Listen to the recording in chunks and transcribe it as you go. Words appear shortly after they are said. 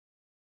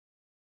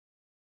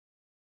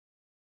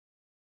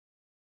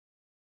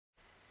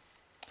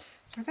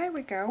So there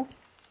we go.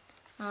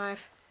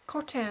 I've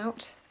cut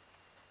out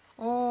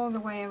all the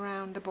way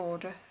around the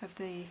border of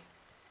the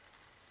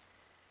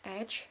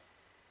edge,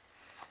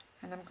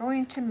 and I'm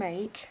going to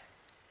make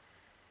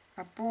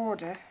a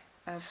border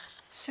of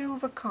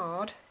silver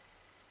card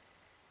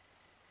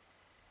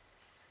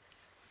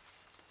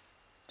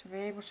to be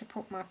able to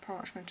put my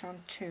parchment on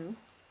too.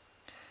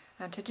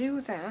 And to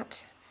do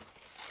that,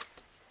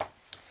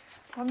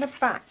 on the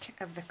back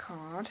of the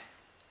card,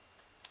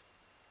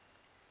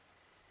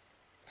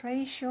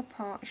 place your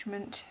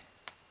parchment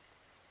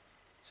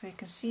so you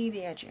can see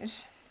the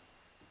edges,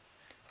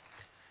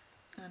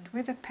 and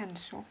with a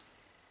pencil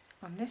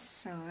on this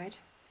side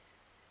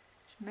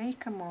just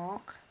make a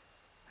mark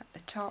at the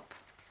top,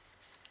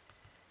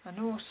 and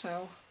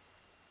also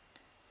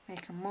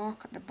make a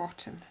mark at the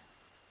bottom,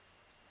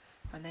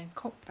 and then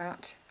cut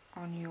that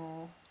on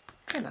your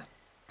trimmer.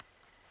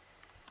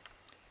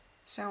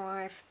 So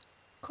I've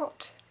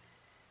cut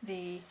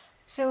the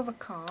silver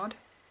card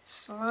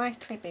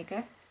slightly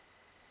bigger,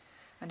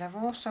 and I've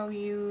also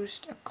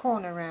used a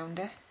corner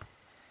rounder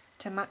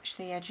to match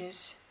the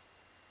edges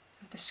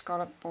of the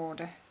scallop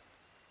border.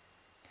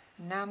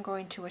 And now I'm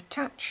going to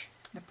attach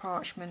the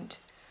parchment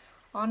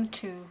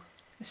onto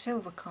the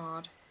silver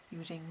card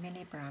using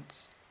mini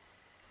brads.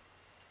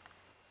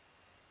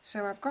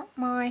 So I've got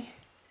my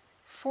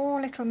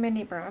 4 little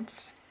mini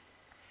brads.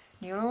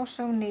 You'll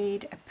also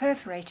need a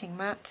perforating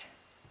mat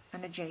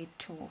and a jade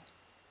tool.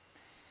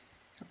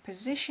 So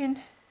position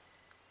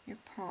your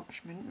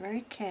parchment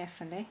very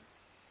carefully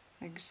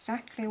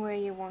exactly where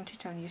you want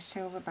it on your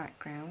silver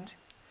background,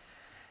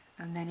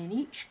 and then in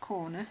each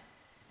corner,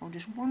 or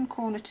just one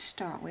corner to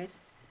start with,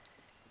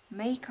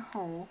 make a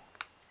hole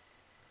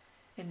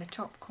in the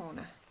top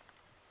corner.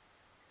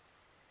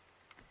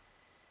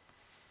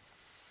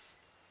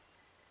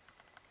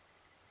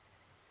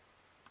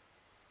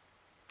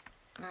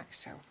 Like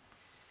so.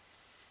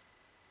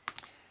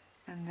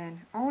 And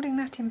then holding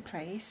that in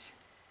place,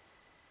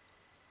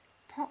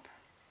 pop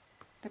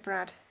the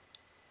brad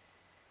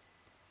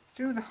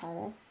through the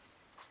hole,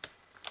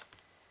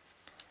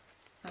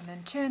 and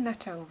then turn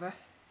that over,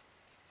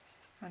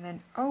 and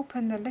then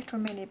open the little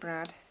mini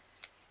brad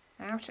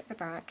out at the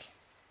back,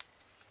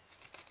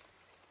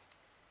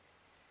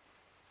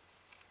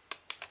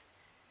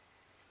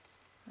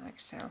 like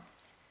so,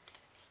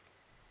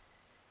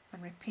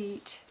 and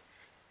repeat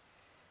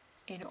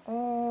in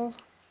all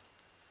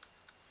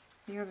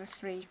the other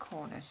 3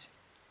 corners.